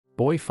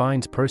Boy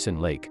finds purse in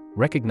lake,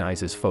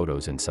 recognizes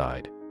photos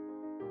inside.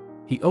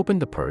 He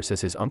opened the purse as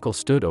his uncle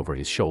stood over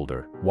his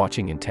shoulder,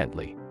 watching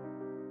intently.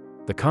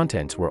 The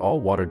contents were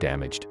all water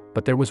damaged,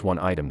 but there was one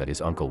item that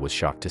his uncle was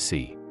shocked to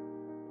see.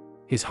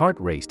 His heart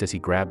raced as he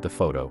grabbed the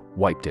photo,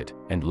 wiped it,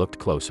 and looked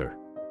closer.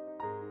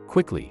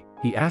 Quickly,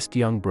 he asked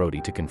young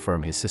Brodie to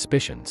confirm his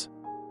suspicions.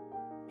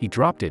 He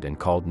dropped it and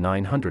called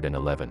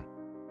 911.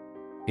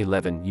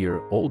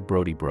 11-year-old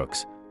Brodie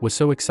Brooks was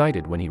so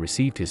excited when he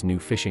received his new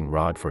fishing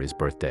rod for his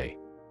birthday.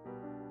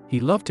 He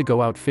loved to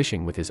go out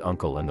fishing with his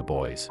uncle and the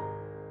boys.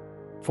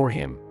 For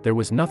him, there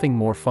was nothing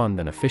more fun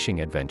than a fishing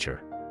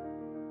adventure.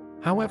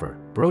 However,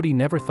 Brodie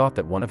never thought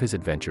that one of his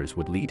adventures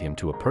would lead him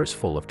to a purse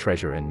full of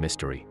treasure and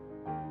mystery.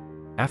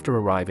 After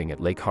arriving at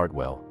Lake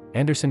Hartwell,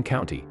 Anderson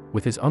County,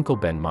 with his uncle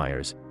Ben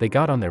Myers, they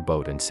got on their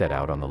boat and set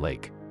out on the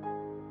lake.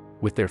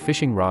 With their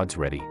fishing rods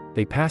ready,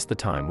 they passed the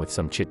time with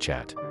some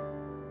chit-chat.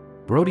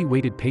 Brodie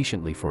waited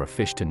patiently for a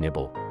fish to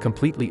nibble,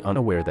 completely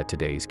unaware that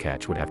today's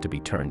catch would have to be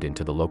turned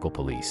into the local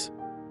police.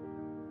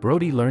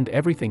 Brodie learned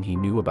everything he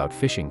knew about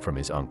fishing from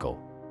his uncle.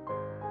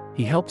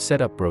 He helped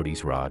set up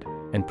Brodie's rod,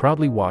 and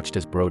proudly watched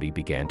as Brodie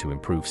began to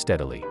improve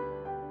steadily.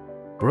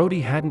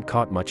 Brodie hadn't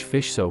caught much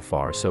fish so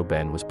far, so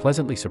Ben was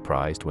pleasantly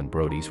surprised when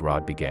Brodie's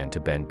rod began to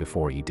bend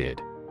before he did.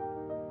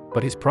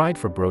 But his pride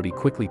for Brodie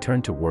quickly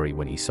turned to worry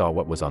when he saw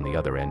what was on the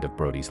other end of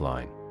Brodie's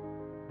line.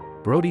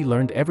 Brodie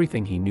learned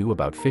everything he knew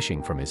about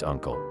fishing from his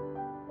uncle.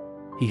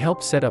 He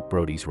helped set up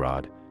Brodie's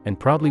rod, and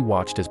proudly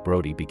watched as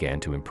Brodie began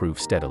to improve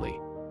steadily.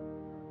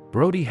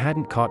 Brodie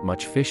hadn't caught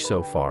much fish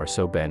so far,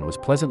 so Ben was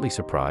pleasantly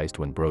surprised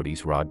when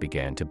Brodie's rod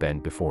began to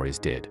bend before his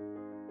did.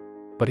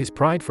 But his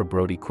pride for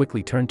Brodie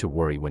quickly turned to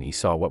worry when he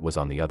saw what was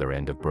on the other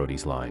end of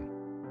Brodie's line.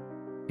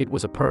 It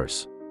was a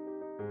purse.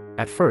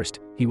 At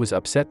first, he was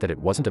upset that it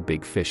wasn't a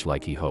big fish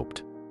like he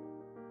hoped.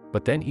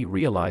 But then he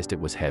realized it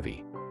was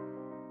heavy.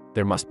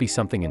 There must be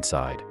something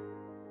inside.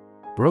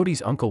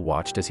 Brodie's uncle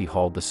watched as he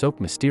hauled the soaked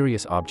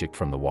mysterious object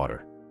from the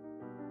water.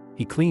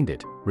 He cleaned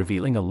it,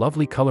 revealing a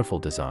lovely colorful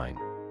design.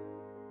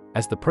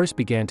 As the purse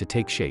began to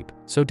take shape,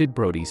 so did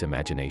Brodie's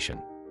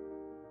imagination.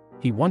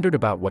 He wondered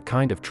about what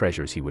kind of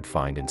treasures he would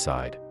find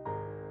inside.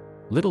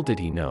 Little did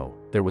he know,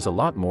 there was a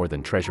lot more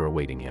than treasure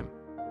awaiting him.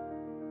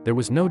 There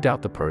was no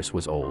doubt the purse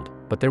was old,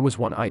 but there was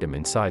one item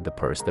inside the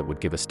purse that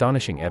would give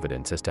astonishing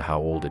evidence as to how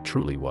old it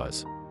truly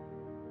was.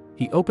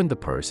 He opened the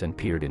purse and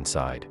peered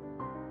inside.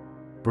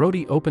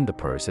 Brodie opened the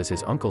purse as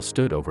his uncle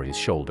stood over his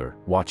shoulder,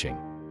 watching.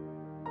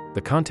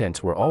 The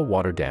contents were all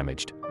water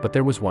damaged, but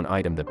there was one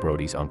item that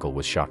Brodie's uncle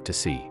was shocked to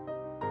see.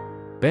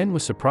 Ben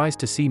was surprised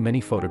to see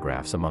many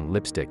photographs among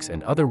lipsticks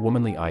and other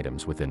womanly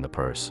items within the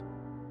purse.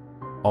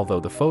 Although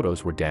the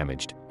photos were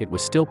damaged, it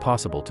was still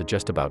possible to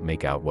just about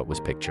make out what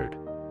was pictured.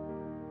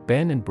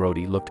 Ben and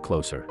Brodie looked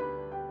closer.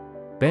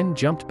 Ben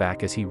jumped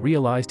back as he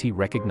realized he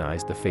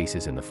recognized the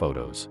faces in the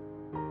photos.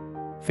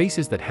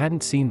 Faces that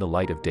hadn't seen the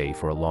light of day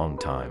for a long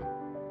time.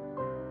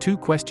 Two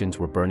questions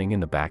were burning in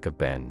the back of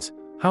Ben's.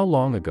 How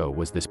long ago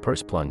was this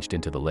purse plunged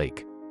into the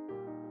lake?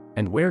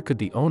 And where could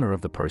the owner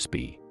of the purse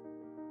be?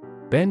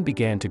 Ben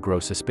began to grow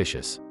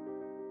suspicious.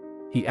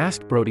 He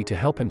asked Brodie to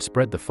help him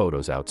spread the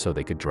photos out so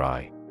they could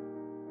dry.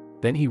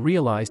 Then he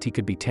realized he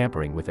could be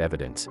tampering with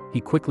evidence.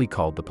 He quickly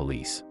called the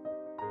police.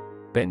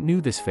 Ben knew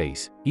this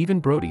face,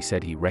 even Brodie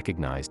said he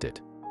recognized it.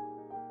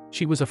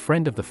 She was a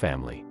friend of the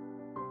family.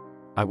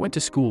 I went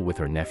to school with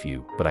her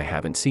nephew, but I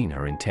haven't seen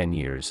her in 10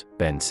 years,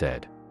 Ben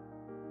said.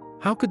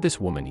 How could this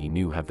woman he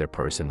knew have their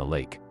purse in the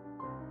lake?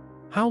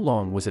 How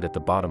long was it at the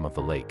bottom of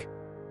the lake?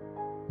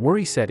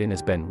 Worry set in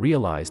as Ben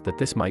realized that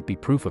this might be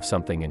proof of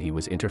something and he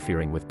was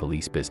interfering with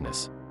police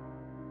business.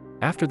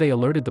 After they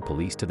alerted the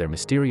police to their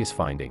mysterious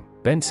finding,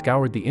 Ben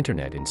scoured the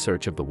internet in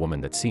search of the woman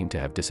that seemed to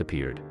have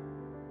disappeared.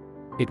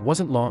 It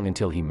wasn't long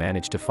until he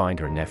managed to find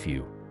her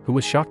nephew, who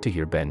was shocked to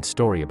hear Ben's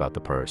story about the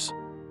purse.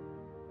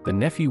 The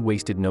nephew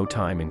wasted no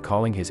time in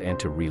calling his aunt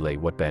to relay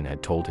what Ben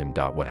had told him.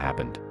 What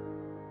happened?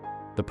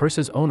 The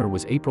purse's owner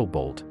was April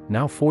Bolt,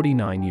 now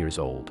 49 years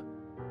old.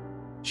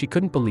 She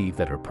couldn't believe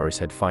that her purse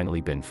had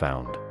finally been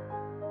found.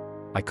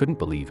 I couldn't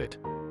believe it.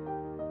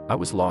 I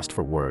was lost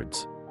for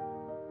words.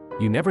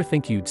 You never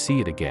think you'd see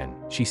it again,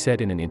 she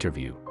said in an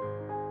interview.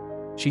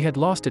 She had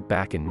lost it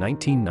back in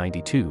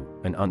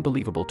 1992, an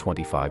unbelievable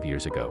 25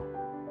 years ago.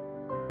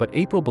 But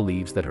April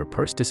believes that her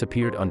purse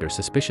disappeared under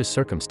suspicious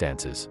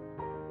circumstances.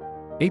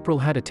 April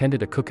had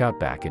attended a cookout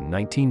back in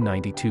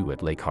 1992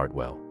 at Lake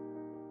Hartwell.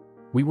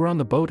 We were on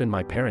the boat and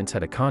my parents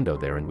had a condo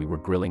there and we were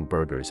grilling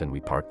burgers and we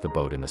parked the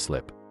boat in the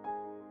slip.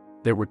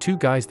 There were two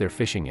guys there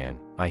fishing and,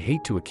 I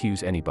hate to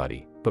accuse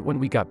anybody, but when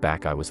we got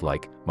back I was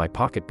like, my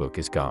pocketbook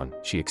is gone,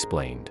 she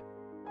explained.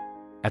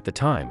 At the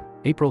time,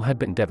 April had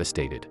been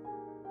devastated.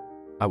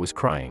 I was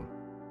crying.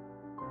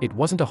 It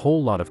wasn't a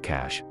whole lot of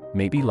cash,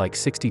 maybe like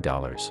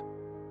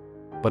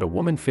 $60. But a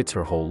woman fits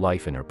her whole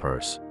life in her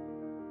purse.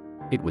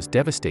 It was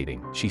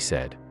devastating, she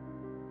said.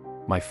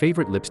 My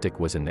favorite lipstick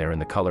was in there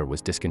and the color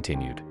was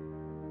discontinued.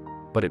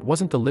 But it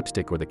wasn't the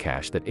lipstick or the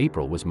cash that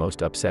April was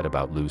most upset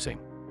about losing.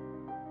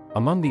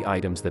 Among the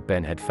items that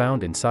Ben had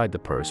found inside the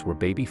purse were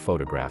baby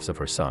photographs of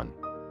her son.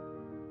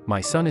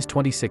 My son is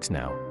 26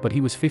 now, but he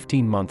was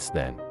 15 months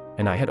then,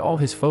 and I had all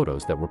his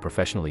photos that were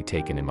professionally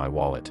taken in my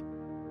wallet.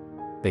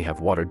 They have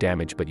water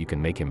damage, but you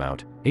can make him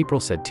out, April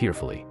said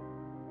tearfully.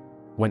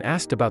 When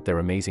asked about their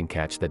amazing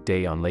catch that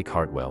day on Lake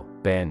Hartwell,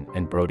 Ben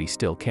and Brodie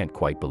still can't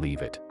quite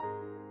believe it.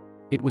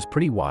 It was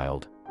pretty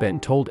wild, Ben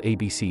told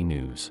ABC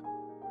News.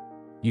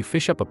 You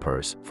fish up a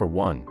purse, for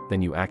one,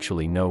 then you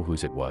actually know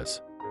whose it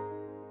was.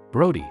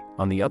 Brodie,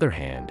 on the other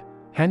hand,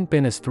 hadn't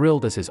been as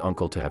thrilled as his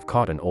uncle to have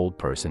caught an old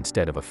purse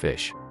instead of a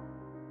fish.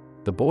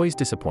 The boy's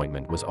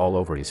disappointment was all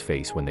over his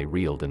face when they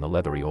reeled in the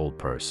leathery old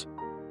purse.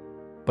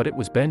 But it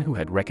was Ben who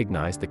had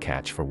recognized the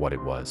catch for what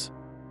it was.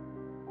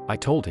 I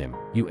told him,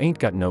 "You ain't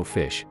got no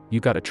fish, you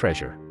got a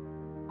treasure,"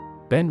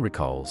 Ben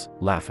recalls,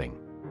 laughing.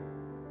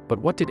 But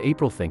what did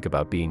April think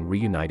about being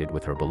reunited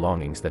with her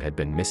belongings that had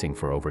been missing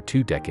for over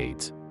 2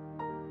 decades?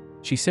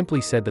 She simply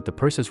said that the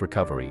purse's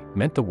recovery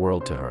meant the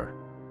world to her.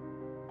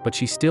 But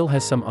she still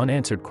has some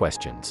unanswered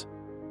questions.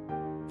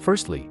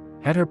 Firstly,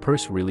 had her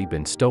purse really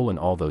been stolen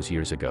all those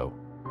years ago?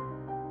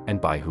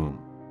 And by whom?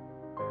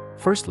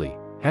 Firstly,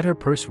 had her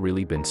purse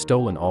really been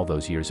stolen all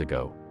those years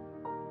ago?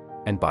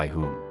 And by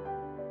whom?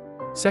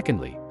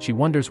 Secondly, she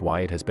wonders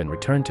why it has been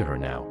returned to her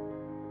now.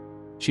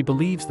 She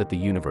believes that the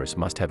universe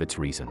must have its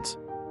reasons.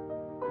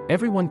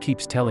 Everyone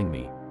keeps telling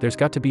me, there's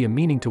got to be a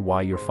meaning to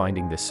why you're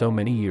finding this so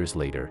many years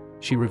later,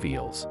 she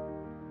reveals.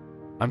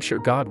 I'm sure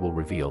God will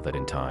reveal that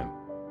in time.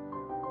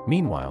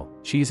 Meanwhile,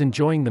 she is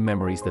enjoying the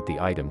memories that the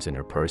items in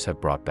her purse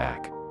have brought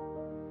back.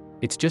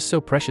 It's just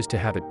so precious to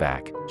have it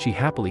back, she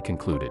happily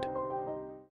concluded.